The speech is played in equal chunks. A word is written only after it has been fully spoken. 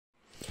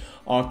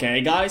Okay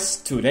guys,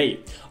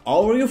 today,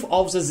 overview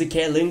of the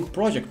ZkLink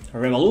project,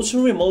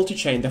 revolutionary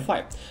multi-chain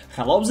DeFi.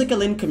 Hello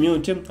ZkLink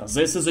community,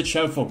 this is a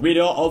for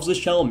video of the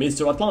channel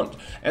Mr.Atlant,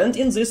 and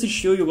in this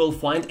issue you will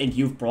find a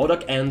new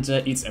product, and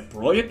it's a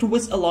project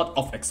with a lot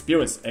of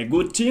experience, a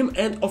good team,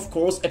 and of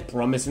course a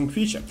promising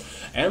feature,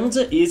 and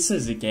it's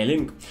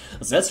ZkLink.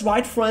 That's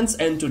right friends,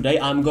 and today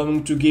I'm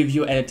going to give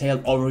you a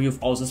detailed overview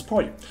of this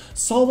project.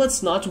 So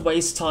let's not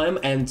waste time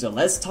and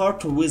let's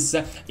start with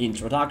the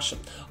introduction.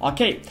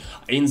 Okay,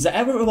 in the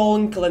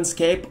ever-evolving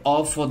landscape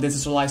of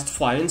decentralized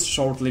finance,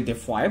 shortly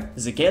DeFi,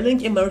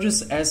 ZkLink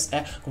emerges as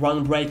a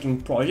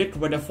groundbreaking project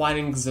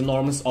redefining the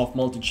norms of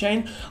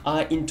multi-chain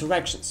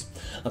interactions.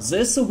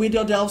 This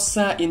video delves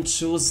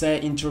into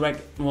the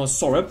intricate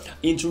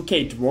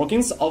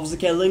workings of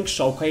ZkLink,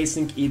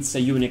 showcasing its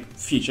unique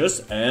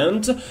features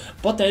and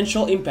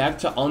potential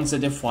impact on the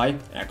DeFi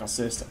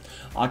ecosystem.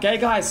 Okay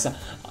guys,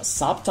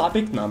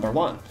 subtopic number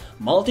 1,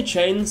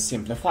 multi-chain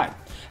simplified.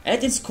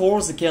 At its core,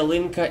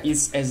 ZkLink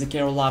is a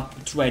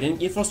zk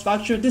trading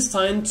infrastructure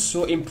designed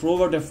to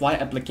improve DeFi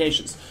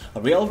applications,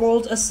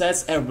 real-world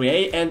assets,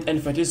 array, and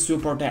NFT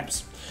super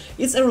dApps.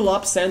 It's a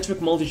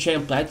rollup-centric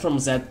multi-chain platform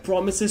that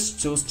promises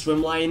to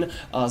streamline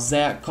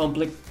the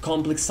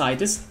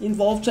complexities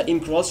involved in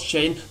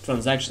cross-chain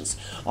transactions.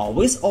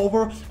 With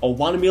over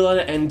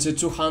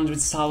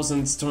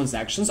 1,200,000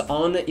 transactions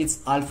on its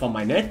alpha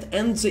mainnet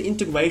and the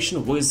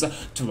integration with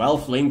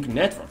 12 link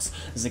networks,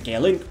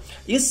 ZkLink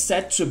is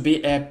set to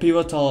be a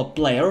pivotal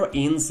player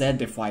in the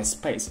DeFi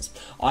spaces.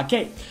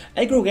 Okay,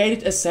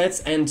 aggregated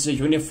assets and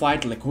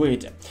unified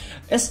liquidity.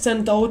 A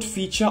standout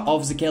feature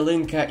of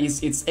ZkLink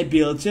is its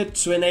ability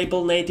to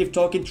enable native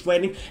token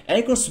trading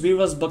across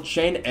various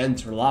blockchain and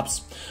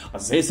rollups.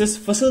 This is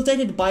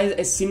facilitated by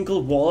a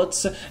single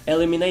wallet,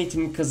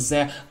 eliminating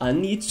the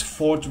need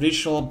for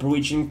traditional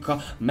bridging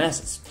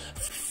methods.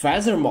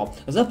 Furthermore,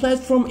 the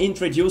platform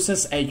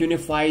introduces a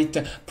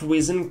unified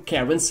prison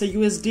currency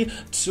USD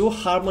to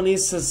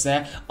harmonize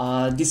the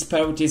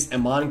disparities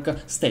among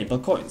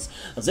stablecoins.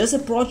 This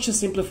approach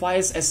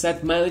simplifies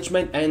asset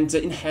management and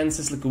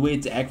enhances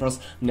liquidity across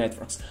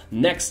networks.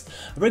 Next,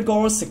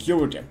 rigorous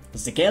security.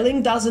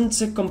 ZkLink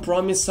doesn't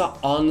compromise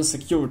on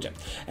security.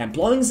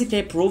 Employing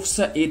ZK proofs,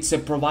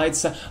 it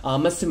provides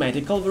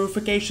mathematical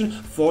verification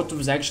for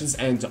transactions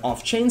and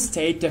off-chain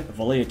state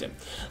validity.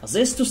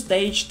 This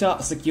two-staged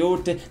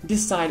security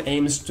design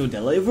aims to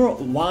deliver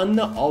one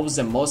of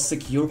the most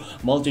secure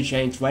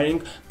multi-chain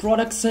trading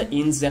products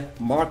in the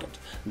market.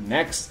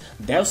 Next,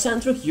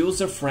 dev-centric,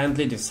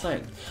 user-friendly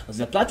design.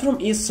 The platform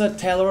is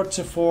tailored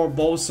for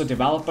both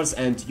developers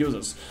and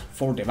users.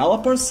 For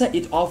developers,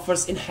 it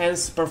offers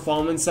enhanced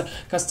performance,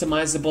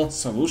 customizable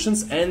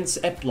solutions, and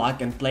a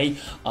plug-and-play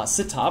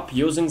setup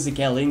using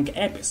ZkLink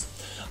APIs.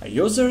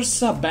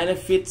 Users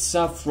benefit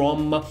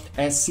from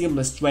a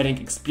seamless trading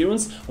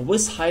experience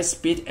with high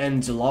speed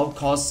and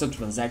low-cost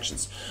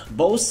transactions,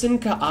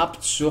 boasting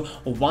up to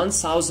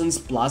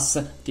 1000 plus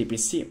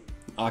TPC.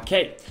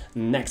 Okay,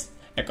 next.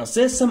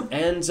 Ecosystem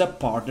and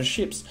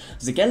partnerships.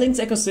 ZkLink's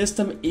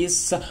ecosystem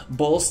is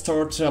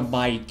bolstered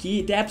by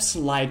key dApps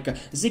like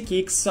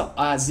ZkX,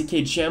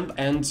 ZkJam,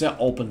 and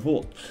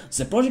OpenWorld.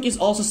 The project is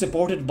also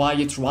supported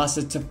by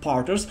trusted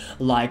partners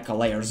like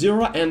Layer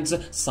 0 and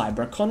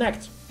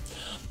CyberConnect,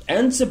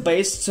 and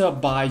based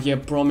by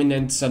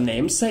prominent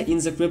names in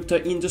the crypto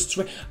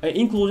industry,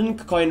 including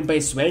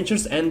Coinbase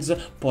Ventures and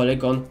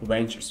Polygon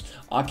Ventures.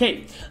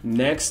 Okay,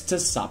 next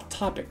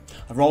subtopic.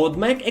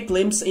 Roadmap, a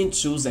glimpse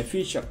into the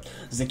future.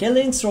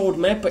 ZkLink's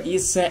roadmap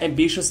is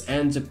ambitious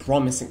and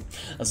promising.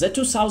 The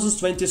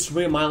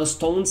 2023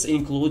 milestones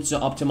include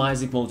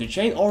optimizing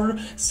multi-chain order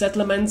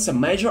settlements,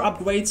 major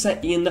upgrades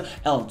in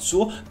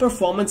L2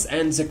 performance,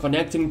 and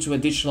connecting to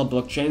additional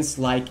blockchains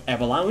like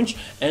Avalanche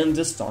and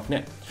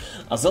Starknet.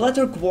 The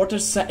latter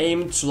quarters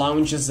aim to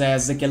launch the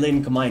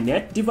ZkLink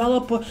mainnet,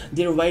 develop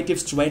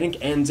derivatives trading,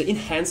 and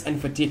enhance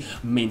NFT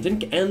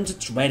minting and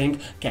trading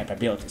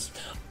capabilities.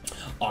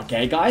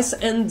 Okay guys,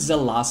 and the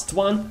last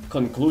one,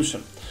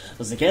 conclusion.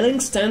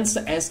 ZkLink stands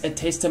as a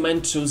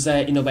testament to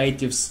the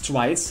innovative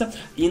strides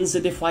in the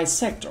DeFi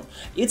sector.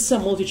 Its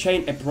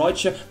multi-chain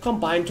approach,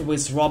 combined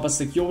with robust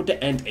security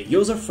and a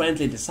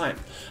user-friendly design,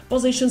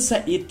 positions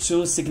it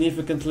to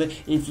significantly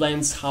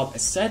influence how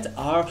assets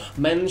are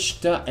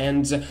managed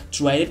and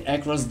traded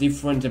across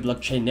different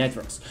blockchain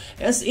networks.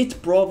 As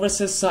it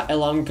progresses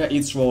along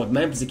its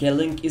roadmap,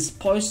 ZkLink is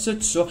poised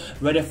to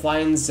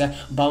redefine the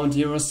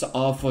boundaries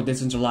of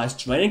decentralized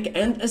trading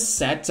and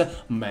asset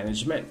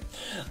management.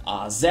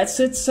 That's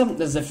it.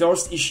 The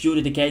first issue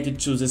dedicated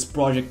to this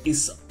project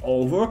is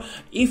over.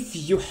 If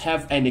you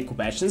have any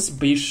questions,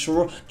 be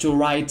sure to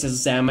write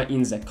them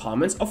in the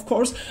comments. Of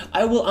course,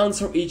 I will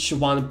answer each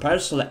one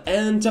personally,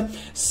 and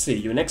see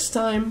you next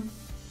time.